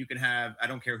prove that you can have, I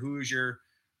don't care who is your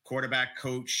quarterback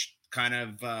coach, kind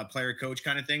of player coach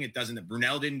kind of thing. It doesn't,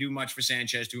 Brunell didn't do much for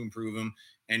Sanchez to improve him.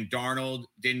 And Darnold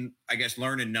didn't, I guess,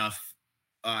 learn enough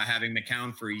having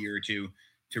McCown for a year or two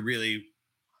to really,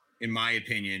 in my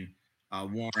opinion,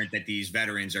 warrant that these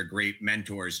veterans are great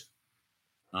mentors.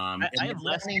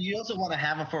 You also want to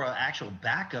have him for an actual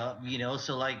backup, you know.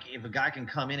 So like, if a guy can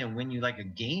come in and win you like a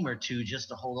game or two just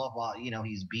to hold off while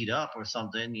he's beat up or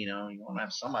something, you want to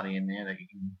have somebody in there that you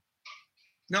can.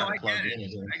 No, I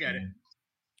get it.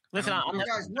 Listen, I'm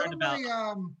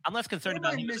less concerned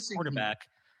about him as a quarterback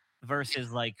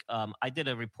versus like I did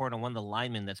a report on one of the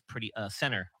linemen that's pretty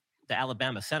center. The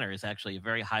Alabama center is actually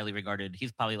very highly regarded.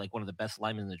 He's probably like one of the best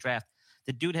linemen in the draft.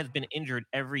 The dude has been injured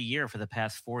every year for the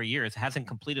past 4 years, hasn't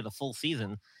completed a full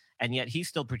season, and yet he's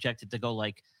still projected to go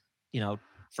like,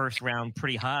 first round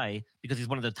pretty high because he's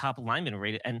one of the top linemen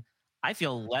rated. And I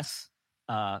feel less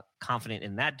confident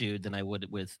in that dude than I would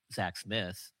with Zach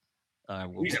Smith.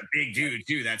 He's a big dude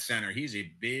too, that center. He's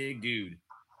a big dude.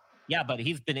 Yeah, but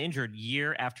he's been injured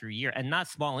year after year, and not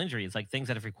small injuries, like things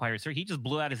that have required surgery. He just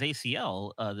blew out his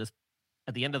ACL at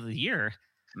the end of the year.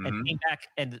 And came back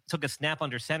and took a snap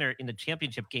under center in the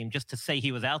championship game just to say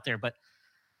he was out there. But,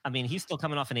 I mean, he's still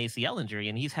coming off an ACL injury,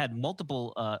 and he's had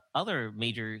multiple other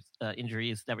major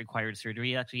injuries that required surgery.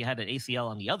 He actually had an ACL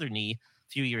on the other knee a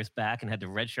few years back and had to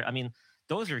redshirt. I mean,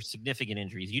 those are significant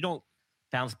injuries. You don't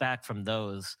bounce back from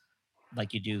those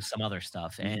like you do some other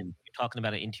stuff. And you're talking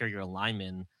about an interior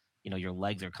lineman, your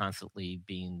legs are constantly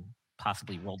being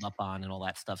possibly rolled up on and all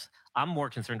that stuff. I'm more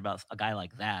concerned about a guy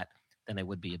like that than I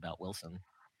would be about Wilson.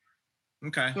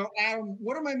 Okay. So, Adam,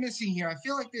 what am I missing here? I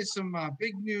feel like there's some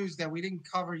big news that we didn't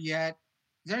cover yet.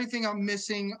 Is there anything I'm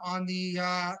missing on the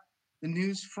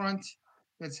news front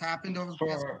that's happened over the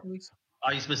past couple weeks?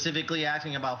 Are you specifically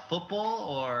asking about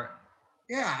football or?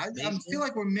 Yeah, I feel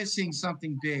like we're missing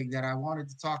something big that I wanted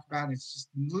to talk about. And it's just,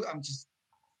 there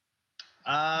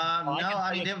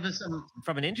was some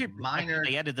from an injury minor.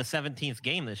 They added the 17th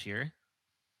game this year.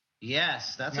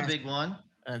 Yes, that's a big one.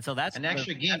 And so that's an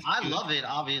extra game. I love it,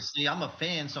 obviously. I'm a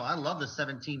fan, so I love the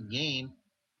 17th game.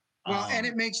 Well, and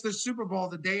it makes the Super Bowl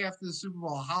the day after the Super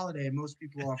Bowl a holiday, and most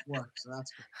people are off work, so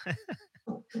that's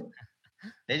good.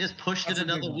 They just pushed it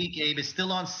another week, Abe. It's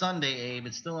still on Sunday, Abe.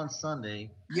 It's still on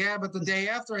Sunday. Yeah, but the day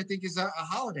after, I think, is a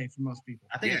holiday for most people.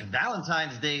 I think it's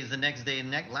Valentine's Day is the next day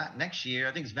next year.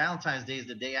 I think it's Valentine's Day is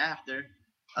the day after.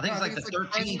 I think it's the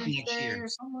 13th next year or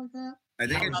something like that. I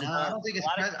don't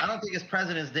think it's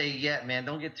President's Day yet, man.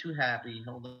 Don't get too happy.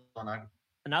 Hold on.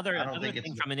 Another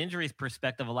thing from an injuries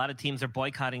perspective, a lot of teams are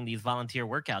boycotting these volunteer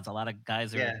workouts. A lot of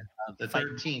guys are the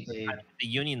 13th the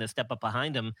union to step up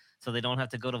behind them so they don't have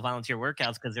to go to volunteer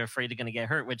workouts because they're afraid they're going to get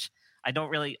hurt, which I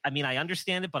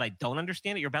understand it, but I don't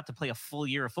understand it. You're about to play a full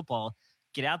year of football.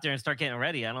 Get out there and start getting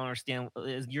ready. I don't understand.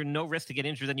 You're no risk to get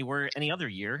injured than you were any other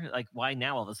year. Like, why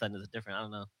now all of a sudden is it different? I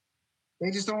don't know.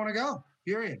 They just don't want to go,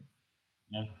 period.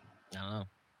 Yeah. I don't know.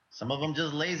 Some of them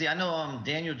just lazy. I know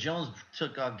Daniel Jones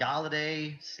took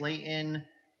Galladay, Slayton,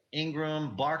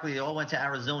 Ingram, Barkley. They all went to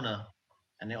Arizona,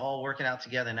 and they're all working out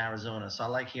together in Arizona. So I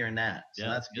like hearing that. So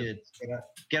that's good.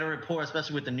 Get a report,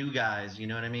 especially with the new guys. You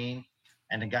know what I mean?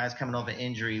 And the guys coming off an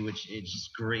injury, which is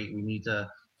just great. We need to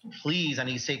 – please, I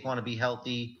need Saquon to be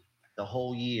healthy the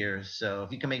whole year. So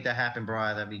if you can make that happen,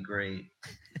 Brian, that'd be great.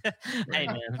 Hey,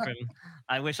 man,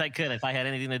 I wish I could. If I had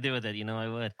anything to do with it, I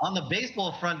would. On the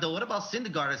baseball front, though, what about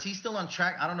Syndergaard? Is he still on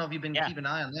track? I don't know if you've been keeping an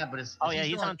eye on that, but he's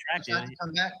on track, dude.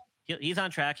 Come back? He's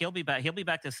on track. He'll be back. He'll be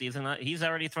back this season. He's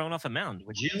already thrown off a mound,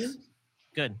 which is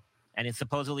good. And it's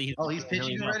supposedly he's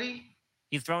pitching already.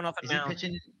 He's thrown off a mound. He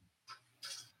pitching?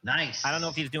 Nice. I don't know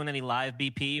if he's doing any live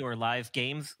BP or live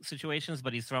games situations,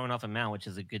 but he's throwing off a mound, which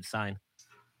is a good sign.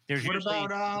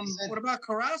 What about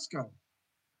Carrasco?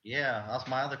 Yeah, that's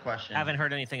my other question. I haven't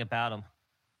heard anything about him.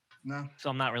 No. So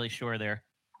I'm not really sure there.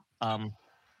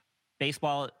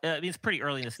 Baseball, it's pretty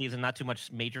early in the season. Not too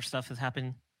much major stuff has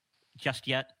happened just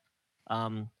yet.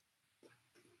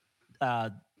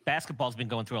 basketball's been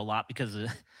going through a lot because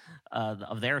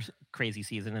of their crazy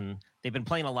season, and they've been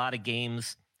playing a lot of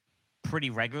games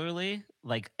pretty regularly,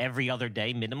 like every other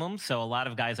day minimum. So a lot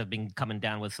of guys have been coming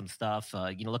down with some stuff.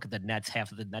 Look at the Nets.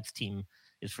 Half of the Nets team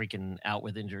is freaking out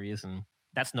with injuries, and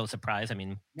that's no surprise. I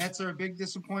mean, Nets are a big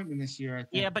disappointment this year, I think.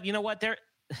 Yeah, but you know what?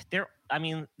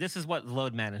 This is what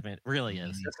load management really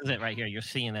is. This is it right here. You're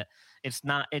seeing it.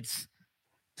 It's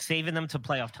saving them to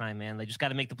playoff time, man. They just got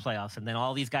to make the playoffs, and then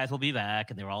all these guys will be back,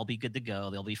 and they'll all be good to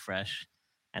go. They'll be fresh,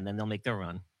 and then they'll make their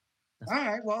run. All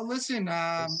right. Well, listen,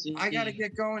 I got to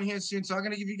get going here soon, so I'm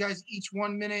going to give you guys each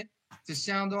 1 minute to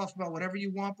sound off about whatever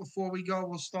you want before we go.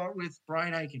 We'll start with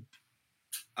Brian Eichen.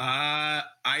 I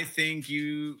think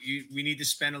we need to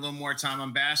spend a little more time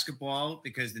on basketball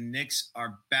because the Knicks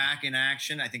are back in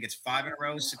action. I think it's 5 in a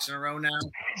row, 6 in a row now.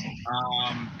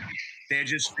 They're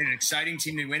just an exciting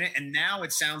team to win it, and now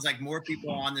it sounds like more people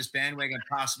are on this bandwagon,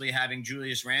 possibly having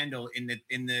Julius Randle in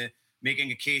the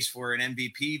making a case for an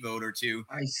MVP vote or two.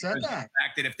 I said that. The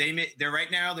fact that if they're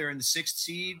right now, they're in the sixth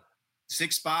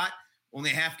spot, only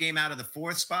a half game out of the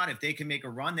 4th spot. If they can make a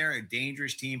run, they're a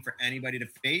dangerous team for anybody to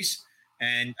face.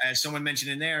 And as someone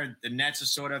mentioned in there, the Nets are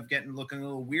sort of looking a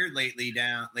little weird lately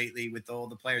with all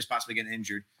the players possibly getting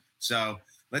injured. So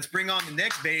let's bring on the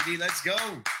Knicks, baby. Let's go.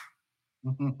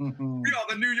 We are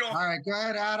the New York. All right, go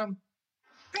ahead, Adam.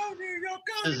 Go New York,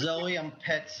 go. So Zoe, I'm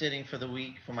pet sitting for the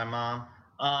week for my mom.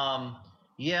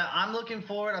 Yeah, I'm looking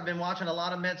forward. I've been watching a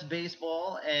lot of Mets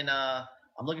baseball, and I'm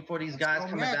looking for these guys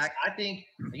coming back. I think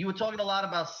you were talking a lot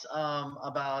about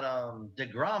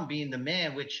DeGrom being the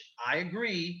man, which I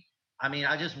agree. I mean,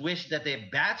 I just wish that their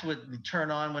bats would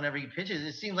turn on whenever he pitches.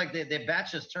 It seems like their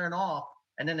bats just turn off,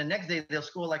 and then the next day they'll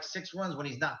score like 6 runs when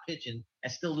he's not pitching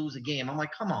and still lose a game. I'm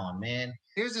like, come on, man.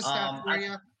 Here's a stat for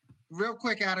you. Real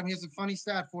quick, Adam, here's a funny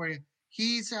stat for you.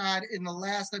 He's had in the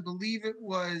last, I believe it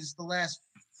was the last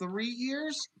 3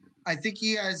 years, I think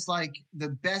he has like the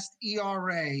best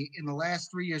ERA in the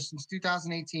last 3 years since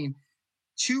 2018,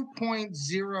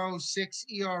 2.06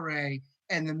 ERA.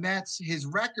 And the Mets, his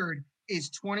record is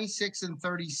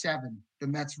 26-37. The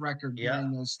Mets record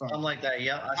during those starts. Something like that.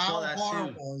 Yeah, I saw that too. How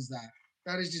horrible is that?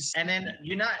 That is just. And then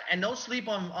no sleep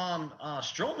on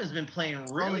Stroman's been playing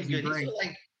really good.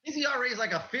 His ERA is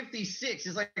like a 56.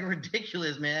 It's like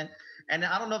ridiculous, man. And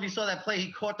I don't know if you saw that play.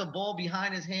 He caught the ball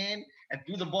behind his hand and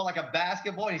threw the ball like a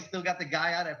basketball. He still got the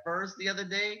guy out at first the other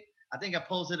day. I think I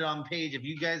posted it on page. If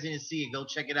you guys didn't see it, go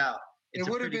check it out. It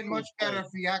would have been much better if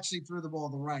he actually threw the ball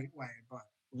the right way, but.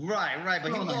 Right.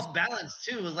 But he was off balance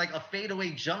too. It was like a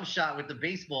fadeaway jump shot with the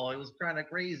baseball. It was kind of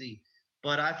crazy.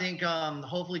 But I think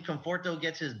hopefully Conforto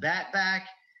gets his bat back.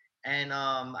 And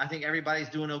I think everybody's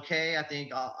doing okay. I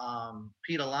think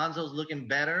Pete Alonso's looking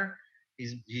better.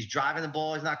 He's driving the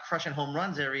ball. He's not crushing home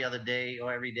runs every other day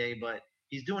or every day, but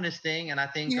he's doing his thing. And I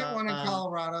think he hit one in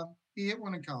Colorado. Yeah,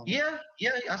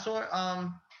 I saw it.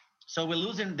 So they're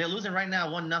losing right now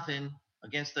 1-0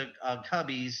 against the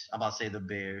Cubbies. I'm about to say the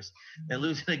Bears. They're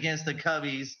losing against the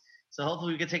Cubbies. So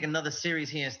hopefully we can take another series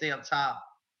here and stay up top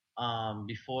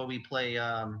before we play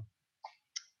the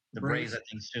Braves, I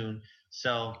think, soon.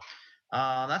 So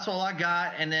that's all I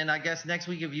got. And then I guess next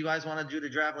week, if you guys want to do the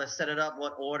draft, let's set it up,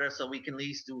 what order, so we can at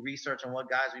least do research on what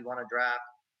guys we want to draft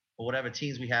or whatever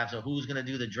teams we have. So who's going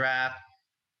to do the draft?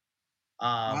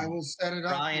 I will set it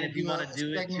up. Brian, if you want to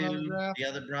do it too. The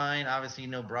other Brian, obviously,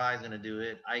 Brian's going to do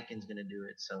it. Eichen's going to do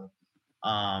it. So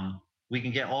we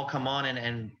can come on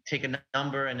and take a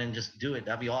number and then just do it.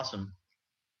 That'd be awesome.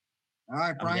 All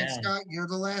right, Brian Scott, you're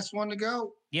the last one to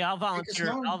go. Yeah,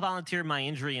 I'll volunteer my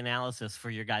injury analysis for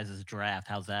your guys' draft.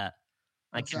 How's that?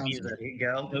 I can be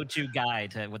the go-to guy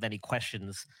with any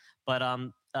questions. But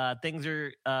things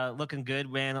are looking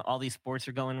good, man. All these sports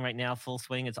are going right now, full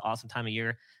swing. It's an awesome time of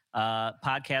year.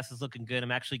 Podcast is looking good.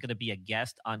 I'm actually going to be a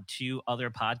guest on 2 other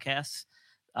podcasts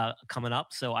coming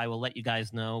up, so I will let you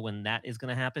guys know when that is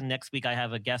going to happen. Next week, I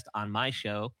have a guest on my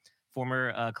show,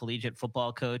 former collegiate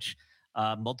football coach,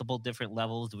 multiple different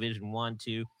levels, Division 1,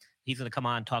 2. He's going to come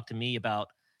on and talk to me about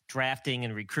drafting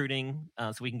and recruiting,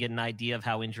 so we can get an idea of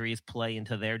how injuries play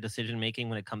into their decision making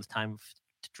when it comes time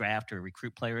to draft or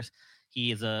recruit players.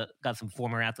 He is got some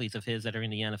former athletes of his that are in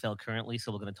the NFL currently,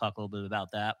 so we're going to talk a little bit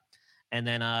about that. And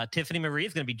then Tiffany Marie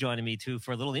is going to be joining me too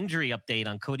for a little injury update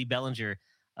on Cody Bellinger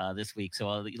this week.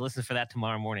 So listen for that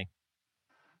tomorrow morning.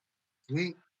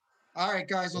 Sweet. All right,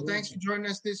 guys. Well, thanks for joining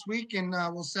us this week, and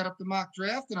we'll set up the mock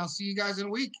draft, and I'll see you guys in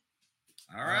a week.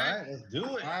 All right. Let's do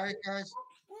it. All right, guys.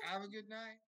 Have a good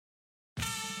night.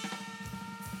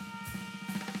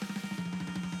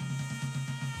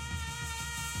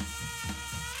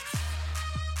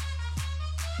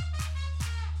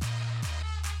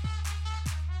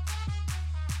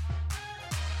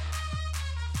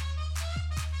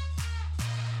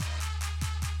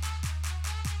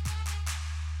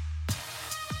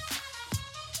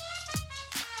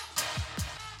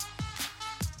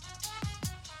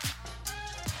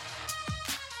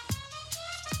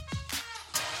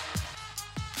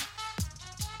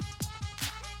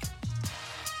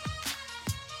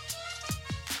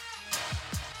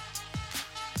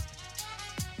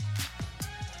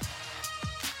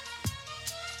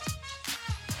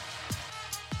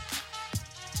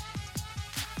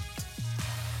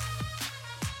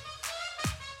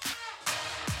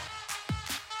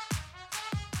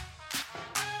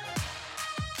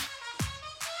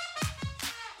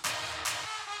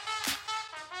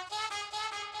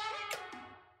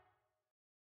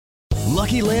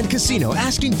 Lucky Land Casino,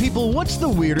 asking people, what's the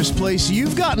weirdest place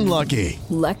you've gotten lucky?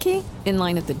 Lucky? In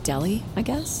line at the deli, I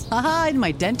guess? Aha, in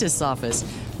my dentist's office.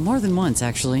 More than once,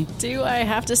 actually. Do I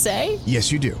have to say?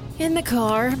 Yes, you do. In the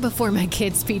car before my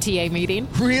kids' PTA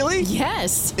meeting. Really?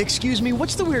 Yes. Excuse me,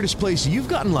 what's the weirdest place you've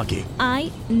gotten lucky?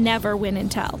 I never win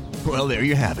and tell. Well, there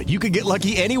you have it. You can get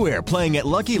lucky anywhere, playing at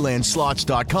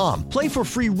LuckyLandSlots.com. Play for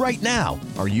free right now.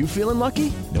 Are you feeling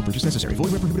lucky? No purchase necessary.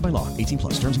 Void where prohibited by law. 18+.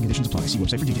 Terms and conditions apply. See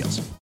website for details.